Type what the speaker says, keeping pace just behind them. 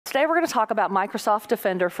Today we're going to talk about Microsoft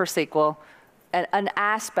Defender for SQL, and an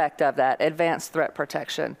aspect of that, advanced threat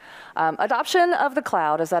protection. Adoption of the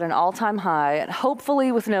cloud is at an all-time high, and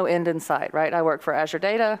hopefully with no end in sight, right? I work for Azure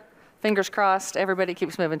Data, fingers crossed, everybody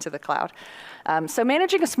keeps moving to the cloud. So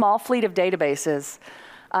managing a small fleet of databases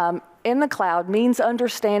in the cloud means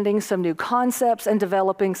understanding some new concepts and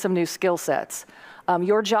developing some new skill sets.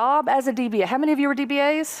 Your job as a DBA, how many of you are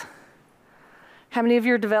DBAs? How many of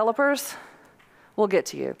you are developers? We'll get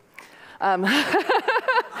to you.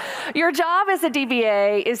 Your job as a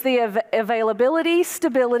DBA is the availability,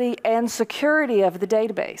 stability, and security of the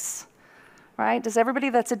database, right? Does everybody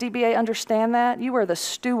that's a DBA understand that? You are the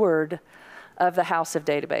steward of the house of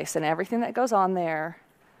database, and everything that goes on there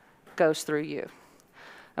goes through you,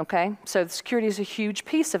 okay? So security is a huge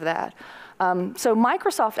piece of that. So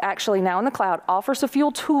Microsoft actually now in the cloud offers a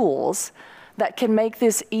few tools that can make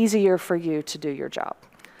this easier for you to do your job.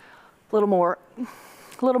 A little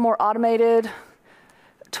more automated,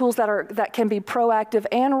 tools that can be proactive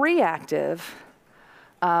and reactive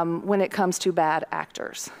when it comes to bad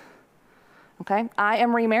actors. Okay, I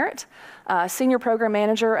am Ree Merritt, Senior Program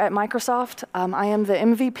Manager at Microsoft. I am the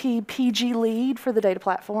MVP PG lead for the data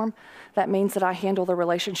platform. That means that I handle the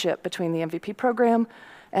relationship between the MVP program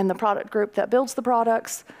and the product group that builds the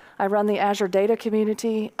products. I run the Azure Data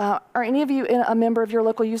community. Are any of you a member of your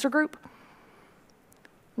local user group?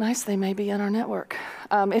 Nice, they may be in our network.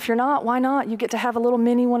 If you're not, why not? You get to have a little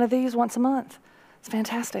mini one of these once a month. It's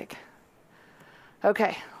fantastic.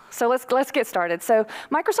 Okay, so let's get started. So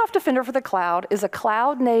Microsoft Defender for the Cloud is a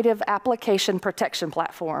cloud-native application protection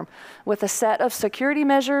platform with a set of security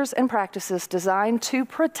measures and practices designed to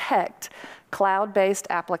protect cloud-based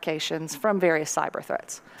applications from various cyber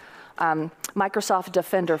threats. Microsoft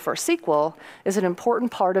Defender for SQL is an important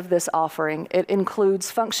part of this offering. It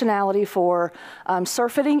includes functionality for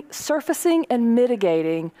surfacing and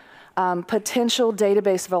mitigating potential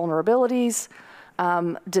database vulnerabilities,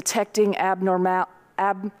 detecting abnormal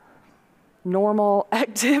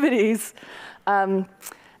activities, and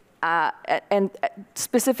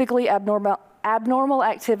specifically abnormal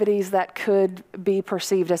activities that could be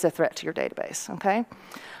perceived as a threat to your database, okay?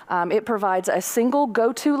 It provides a single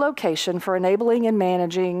go-to location for enabling and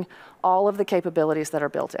managing all of the capabilities that are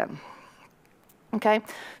built in. Okay,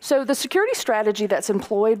 so the security strategy that's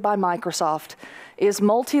employed by Microsoft is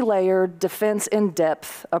multi-layered defense in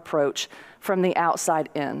depth approach from the outside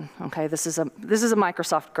in. Okay, this is a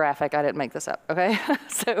Microsoft graphic. I didn't make this up. Okay,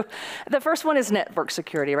 so the first one is network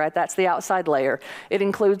security, right? That's the outside layer. It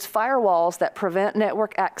includes firewalls that prevent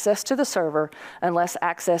network access to the server unless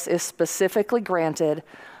access is specifically granted,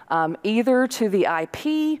 either to the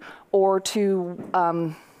IP or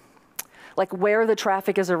to like where the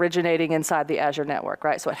traffic is originating inside the Azure network,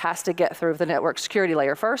 right? So it has to get through the network security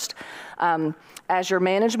layer first. Azure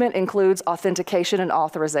management includes authentication and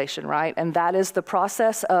authorization, right? And that is the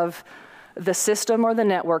process of the system or the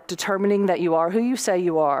network determining that you are who you say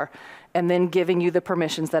you are, and then giving you the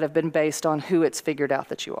permissions that have been based on who it's figured out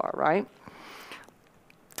that you are, right?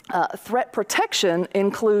 Threat protection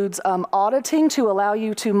includes auditing to allow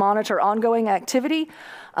you to monitor ongoing activity.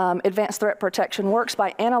 Advanced threat protection works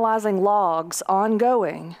by analyzing logs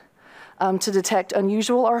ongoing to detect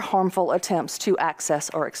unusual or harmful attempts to access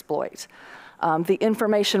or exploit. The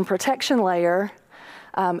information protection layer,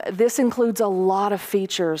 this includes a lot of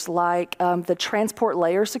features like the transport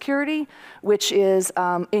layer security, which is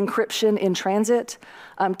encryption in transit,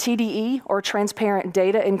 TDE, or transparent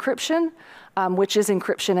data encryption, which is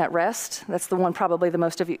encryption at rest. That's the one probably the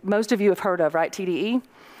most of you have heard of, right, TDE.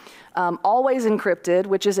 Always encrypted,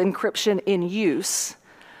 which is encryption in use.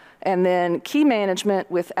 And then key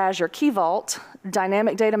management with Azure Key Vault,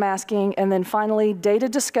 dynamic data masking, and then finally data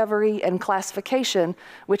discovery and classification,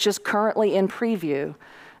 which is currently in preview.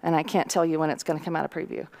 And I can't tell you when it's going to come out of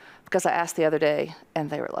preview because I asked the other day and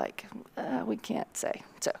they were like, we can't say.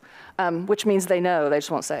 So, which means they know, they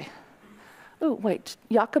just won't say. Oh, wait,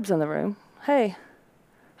 Jakob's in the room. Hey,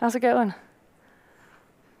 how's it going?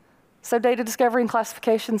 So data discovery and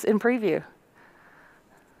classification's in preview.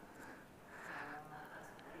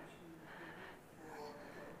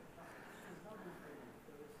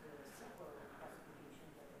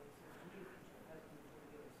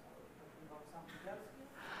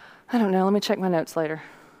 I don't know, let me check my notes later.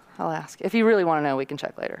 I'll ask. If you really want to know, we can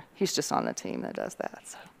check later. He's just on the team that does that,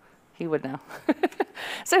 so he would know.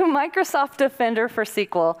 So Microsoft Defender for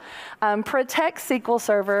SQL protects SQL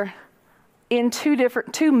Server in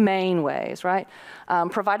two main ways, right?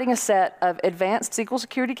 Providing a set of advanced SQL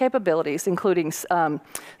security capabilities, including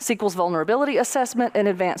SQL's vulnerability assessment and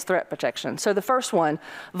advanced threat protection. So the first one,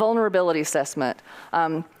 vulnerability assessment.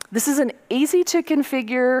 This is an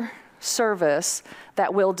easy-to-configure service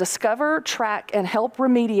that will discover, track, and help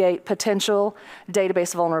remediate potential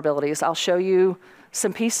database vulnerabilities. I'll show you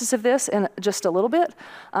some pieces of this in just a little bit.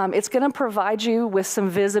 It's going to provide you with some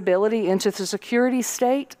visibility into the security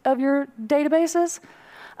state of your databases,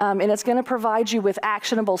 and it's going to provide you with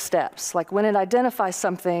actionable steps. Like when it identifies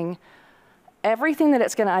something, everything that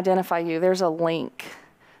it's going to identify you, there's a link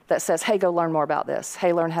that says, hey, go learn more about this.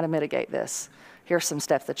 Hey, learn how to mitigate this. Here's some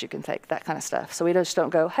steps that you can take, that kind of stuff. So we just don't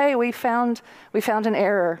go, hey, we found an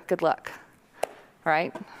error, good luck,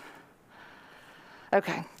 right?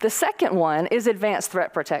 Okay, the second one is advanced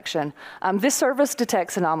threat protection. This service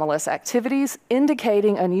detects anomalous activities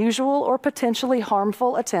indicating unusual or potentially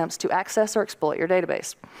harmful attempts to access or exploit your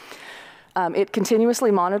database. It continuously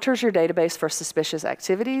monitors your database for suspicious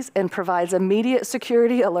activities and provides immediate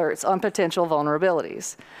security alerts on potential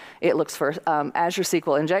vulnerabilities. It looks for Azure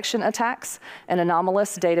SQL Injection attacks and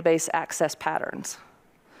anomalous database access patterns.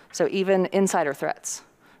 So even insider threats,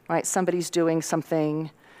 right? Somebody's doing something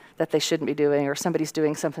that they shouldn't be doing, or somebody's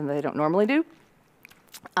doing something that they don't normally do.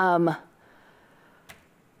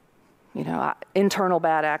 Internal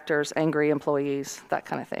bad actors, angry employees, that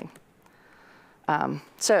kind of thing.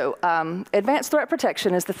 Advanced threat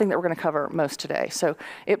protection is the thing that we're going to cover most today. So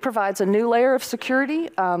it provides a new layer of security.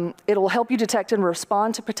 It'll help you detect and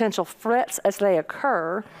respond to potential threats as they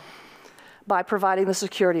occur by providing the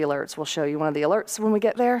security alerts. We'll show you one of the alerts when we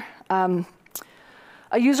get there.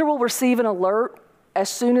 A user will receive an alert as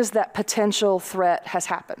soon as that potential threat has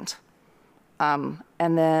happened. And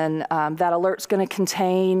then that alert's going to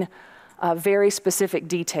contain very specific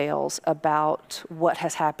details about what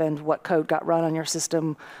has happened, what code got run on your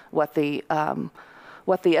system, what the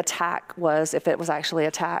attack was, if it was actually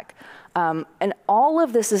attack. And all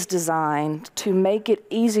of this is designed to make it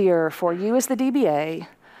easier for you as the DBA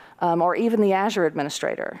or even the Azure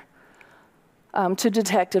administrator to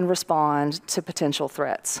detect and respond to potential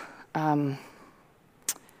threats.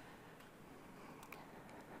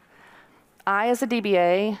 I, as a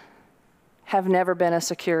DBA, have never been a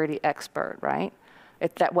security expert, right?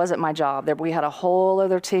 That wasn't my job. We had a whole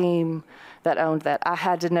other team that owned that. I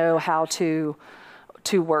had to know how to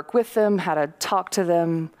work with them, how to talk to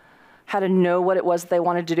them, how to know what it was they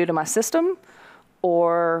wanted to do to my system,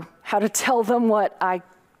 or how to tell them what I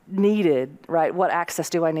needed, right? What access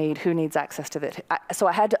do I need? Who needs access to it? So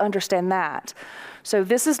I had to understand that. So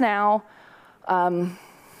this is now,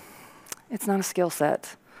 it's not a skill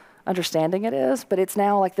set. Understanding it is, but it's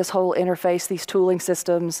now like this whole interface, these tooling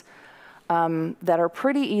systems that are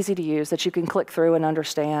pretty easy to use, that you can click through and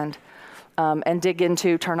understand and dig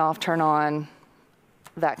into, turn off, turn on,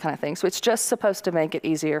 that kind of thing. So it's just supposed to make it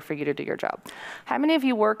easier for you to do your job. How many of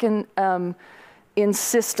you work in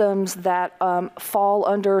systems that fall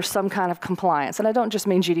under some kind of compliance? And I don't just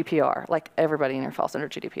mean GDPR, like everybody in here falls under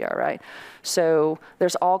GDPR, right? So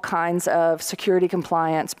there's all kinds of security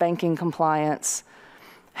compliance, banking compliance,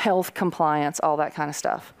 health compliance, all that kind of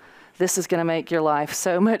stuff. This is going to make your life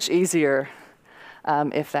so much easier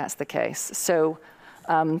if that's the case. So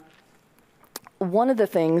one of the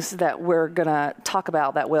things that we're going to talk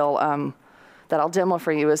about that I'll demo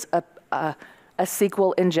for you is a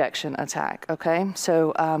SQL injection attack, okay?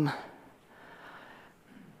 So let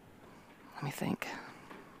me think.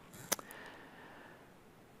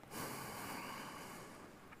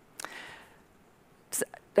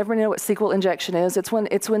 Everybody know what SQL injection is? It's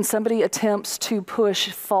when somebody attempts to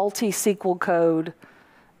push faulty SQL code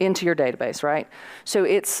into your database, right? So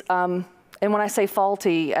it's, and when I say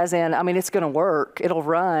faulty, as in, I mean, it's going to work, it'll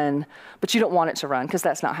run, but you don't want it to run because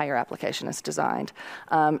that's not how your application is designed.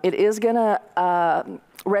 It is going to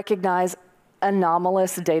recognize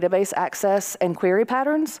anomalous database access and query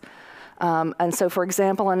patterns. And so, for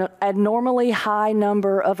example, an abnormally high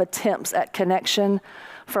number of attempts at connection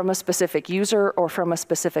from a specific user or from a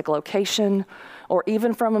specific location, or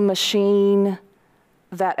even from a machine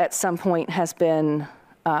that at some point has been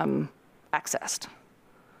accessed,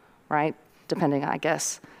 right? Depending, I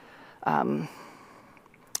guess. Or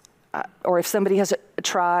if somebody has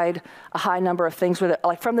tried a high number of things with it,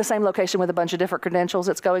 like from the same location with a bunch of different credentials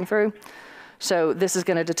it's going through. So this is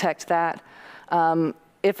going to detect that.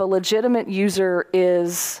 If a legitimate user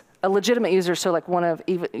is a legitimate user, so like one of,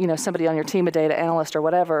 even, somebody on your team, a data analyst or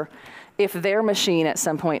whatever, if their machine at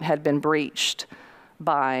some point had been breached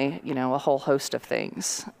by, a whole host of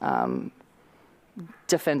things,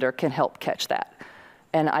 Defender can help catch that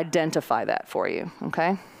and identify that for you,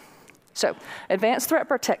 okay? So advanced threat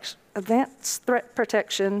protection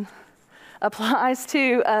applies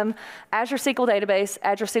to Azure SQL Database,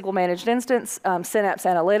 Azure SQL Managed Instance, Synapse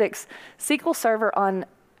Analytics, SQL Server on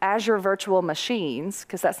Azure Virtual Machines,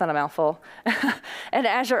 because that's not a mouthful, and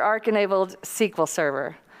Azure Arc-enabled SQL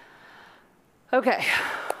Server. Okay.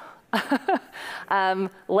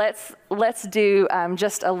 Let's do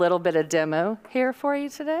just a little bit of demo here for you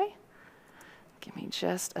today. Give me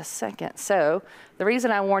just a second. So the reason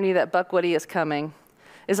I warn you that Buck Woody is coming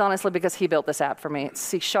is honestly because he built this app for me. It's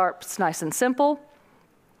C#, it's nice and simple.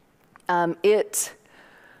 It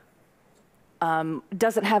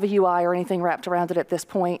doesn't have a UI or anything wrapped around it at this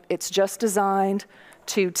point. It's just designed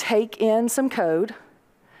to take in some code,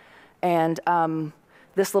 and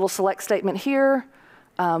this little select statement here,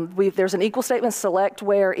 there's an equal statement, select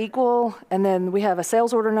where equal, and then we have a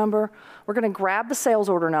sales order number. We're going to grab the sales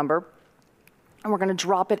order number, and we're going to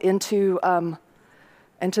drop it into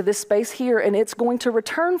this space here, and it's going to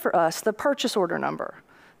return for us the purchase order number.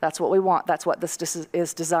 That's what we want. That's what this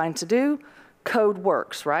is designed to do. Code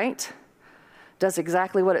works, right? Does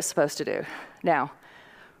exactly what it's supposed to do. Now,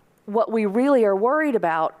 what we really are worried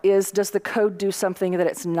about is, does the code do something that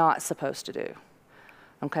it's not supposed to do?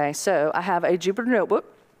 Okay, so I have a Jupyter Notebook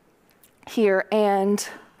here, and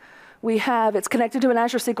it's connected to an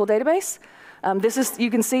Azure SQL database. You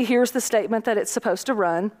can see here's the statement that it's supposed to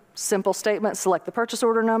run. Simple statement, select the purchase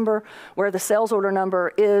order number, where the sales order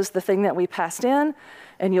number is the thing that we passed in.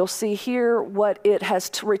 And you'll see here what it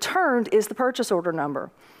has returned is the purchase order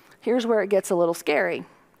number. Here's where it gets a little scary.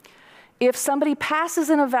 If somebody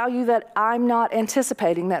passes in a value that I'm not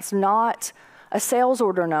anticipating, that's not a sales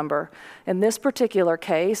order number, in this particular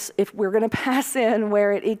case, if we're going to pass in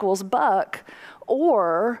where it equals Buck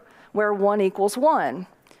or where 1 equals 1,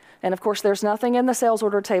 and of course there's nothing in the sales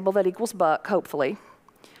order table that equals Buck, hopefully,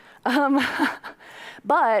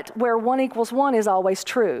 but where 1 equals 1 is always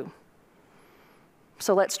true.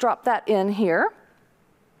 So let's drop that in here.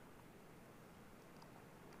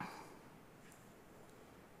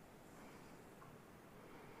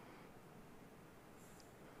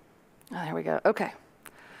 Oh, there we go. Okay.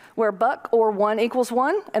 Where Buck or 1 equals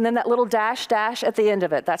 1, and then that little dash dash at the end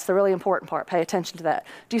of it. That's the really important part. Pay attention to that.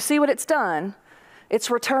 Do you see what it's done? It's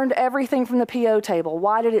returned everything from the PO table.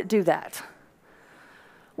 Why did it do that?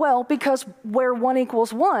 Well, because where 1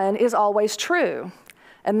 equals 1 is always true.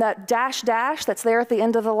 And that dash dash that's there at the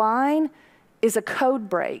end of the line is a code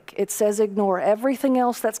break. It says ignore everything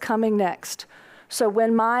else that's coming next. So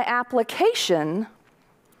when my application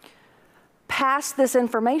passed this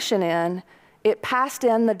information in, it passed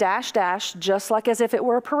in the dash dash just like as if it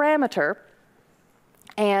were a parameter,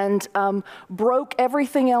 and broke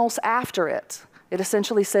everything else after it. It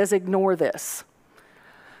essentially says ignore this.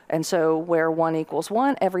 And so where 1 equals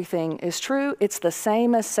 1, everything is true. It's the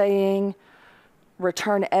same as saying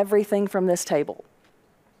return everything from this table.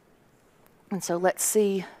 And so let's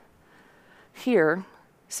see here,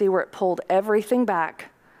 see where it pulled everything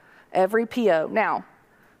back, every PO. Now,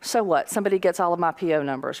 so what? Somebody gets all of my PO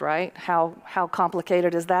numbers, right? How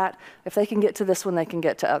complicated is that? If they can get to this one, they can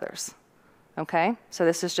get to others. Okay? So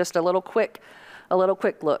this is just a little quick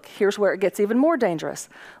look. Here's where it gets even more dangerous.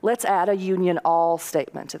 Let's add a union all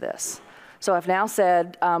statement to this. So I've now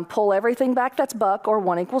said pull everything back that's Buck or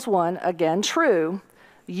 1 equals 1, again true,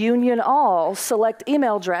 union all, select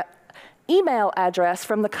email address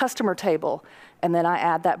from the customer table, and then I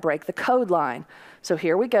add that break the code line. So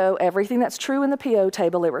here we go, everything that's true in the PO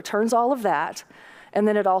table, it returns all of that, and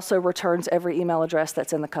then it also returns every email address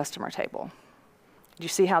that's in the customer table. Do you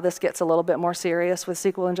see how this gets a little bit more serious with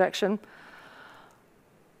SQL injection?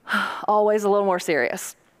 Always a little more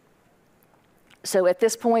serious. So at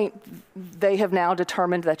this point, they have now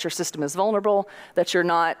determined that your system is vulnerable, that you're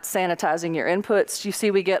not sanitizing your inputs. You see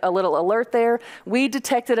we get a little alert there. We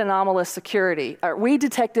detected anomalous security, or we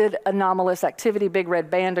detected anomalous activity, big red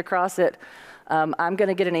band across it. I'm going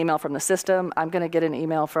to get an email from the system. I'm going to get an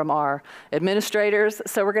email from our administrators.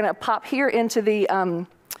 So we're going to pop here into the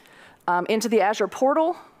Azure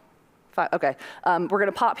portal. Okay, we're going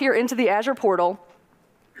to pop here into the Azure portal.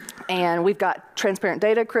 And we've got transparent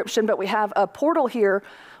data encryption, but we have a portal here,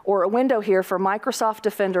 or a window here, for Microsoft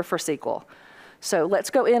Defender for SQL. So let's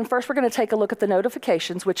go in. First, we're going to take a look at the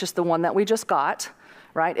notifications, which is the one that we just got,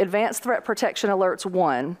 right? Advanced Threat Protection Alerts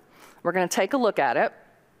 1. We're going to take a look at it.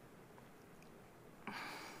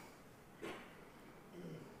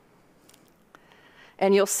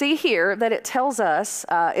 And you'll see here that it tells us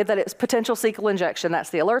that it's potential SQL injection. That's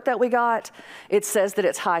the alert that we got. It says that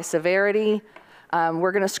it's high severity.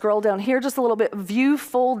 We're going to scroll down here just a little bit, view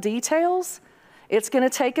full details. It's going to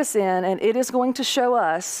take us in, and it is going to show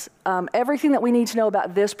us everything that we need to know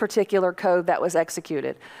about this particular code that was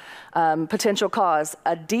executed. Potential cause,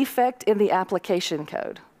 a defect in the application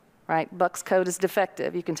code, right? Buck's code is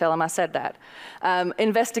defective. You can tell him I said that.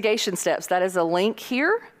 Investigation steps, that is a link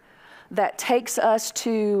here that takes us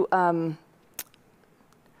to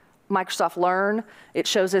Microsoft Learn. It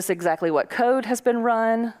shows us exactly what code has been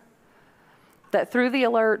run, that through the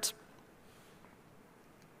alert.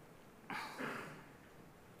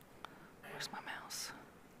 Where's my mouse?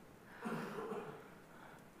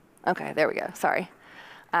 Okay, there we go, sorry.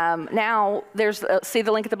 Now, there's, see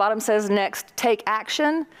the link at the bottom says next, take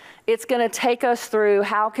action. It's gonna take us through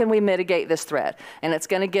how can we mitigate this threat, and it's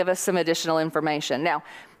gonna give us some additional information. Now,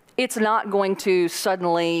 it's not going to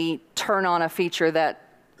suddenly turn on a feature that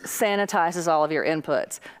sanitizes all of your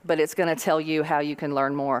inputs, but it's gonna tell you how you can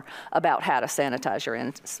learn more about how to sanitize your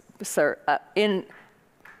inputs.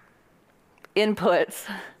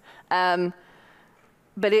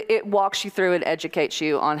 But it walks you through and educates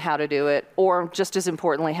you on how to do it, or just as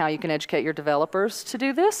importantly, how you can educate your developers to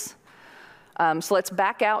do this. So let's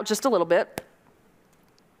back out just a little bit.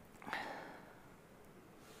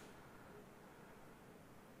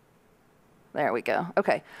 There we go,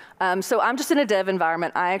 okay. So I'm just in a dev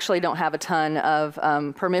environment. I actually don't have a ton of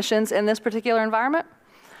permissions in this particular environment.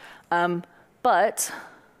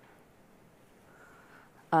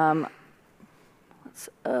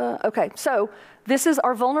 Okay, so this is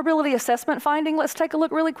our vulnerability assessment finding. Let's take a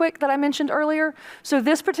look really quick that I mentioned earlier. So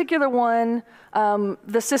this particular one,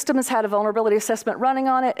 the system has had a vulnerability assessment running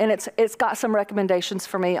on it, and it's got some recommendations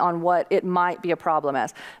for me on what it might be a problem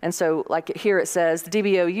as. And so like here it says, the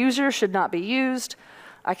DBO user should not be used.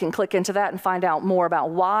 I can click into that and find out more about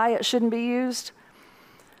why it shouldn't be used.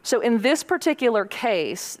 So in this particular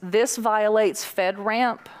case, this violates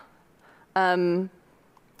FedRAMP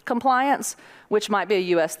compliance, which might be a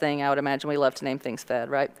US thing. I would imagine we love to name things Fed,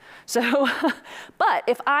 right? So, but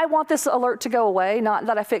if I want this alert to go away, not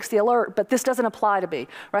that I fix the alert, but this doesn't apply to me,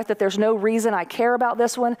 right? That there's no reason I care about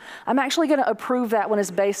this one, I'm actually gonna approve that one as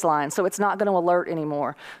baseline, so it's not gonna alert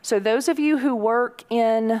anymore. So those of you who work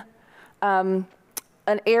in an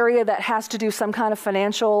area that has to do some kind of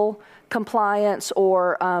financial compliance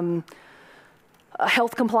or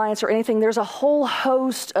health compliance or anything, there's a whole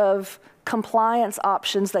host of compliance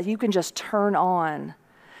options that you can just turn on,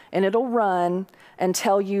 and it'll run and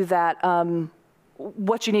tell you that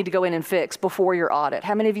what you need to go in and fix before your audit.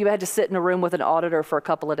 How many of you had to sit in a room with an auditor for a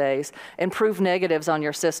couple of days and prove negatives on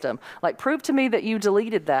your system? Like, prove to me that you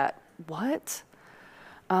deleted that. What?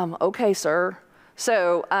 Okay, sir.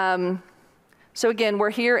 So, so again,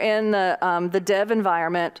 we're here in the dev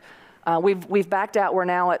environment. We've backed out. We're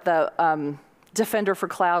now at the Defender for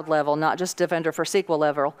Cloud level, not just Defender for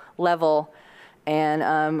SQL level.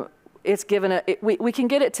 And it's given we can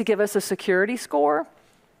get it to give us a security score,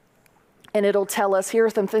 and it'll tell us here are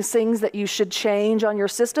some things that you should change on your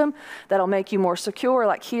system that'll make you more secure.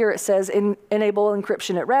 Like here it says enable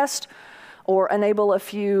encryption at rest, or enable a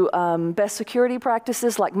few best security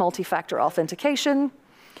practices like multi-factor authentication.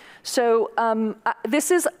 So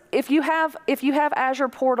this is, if you have Azure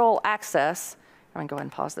Portal access, I'm gonna go ahead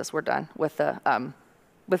and pause this. We're done with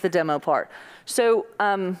the demo part. So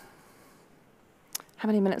how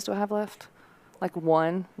many minutes do I have left? Like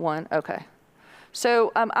one, okay.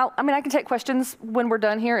 So I mean, I can take questions when we're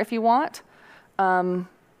done here if you want.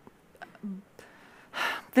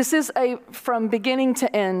 This is a from beginning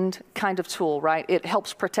to end kind of tool, right? It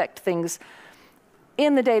helps protect things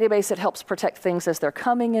in the database. It helps protect things as they're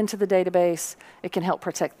coming into the database. It can help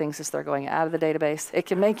protect things as they're going out of the database. It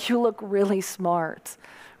can make you look really smart,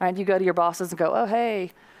 right? You go to your bosses and go, oh,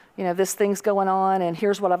 hey, you know, this thing's going on, and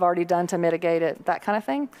here's what I've already done to mitigate it, that kind of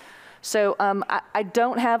thing. So I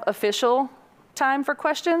don't have official time for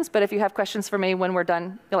questions, but if you have questions for me when we're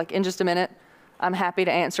done, like in just a minute, I'm happy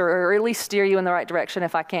to answer, or at least steer you in the right direction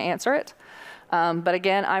if I can't answer it. But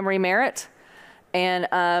again, I'm Ree Merritt.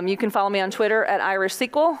 And you can follow me on Twitter at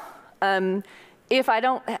IrishSQL. If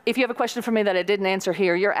you have a question for me that I didn't answer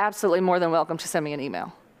here, you're absolutely more than welcome to send me an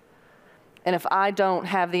email. And if I don't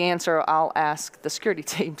have the answer, I'll ask the security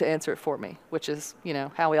team to answer it for me, which is, you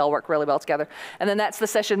know, how we all work really well together. And then that's the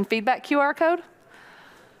session feedback QR code.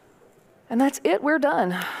 And that's it, we're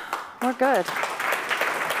done. We're good.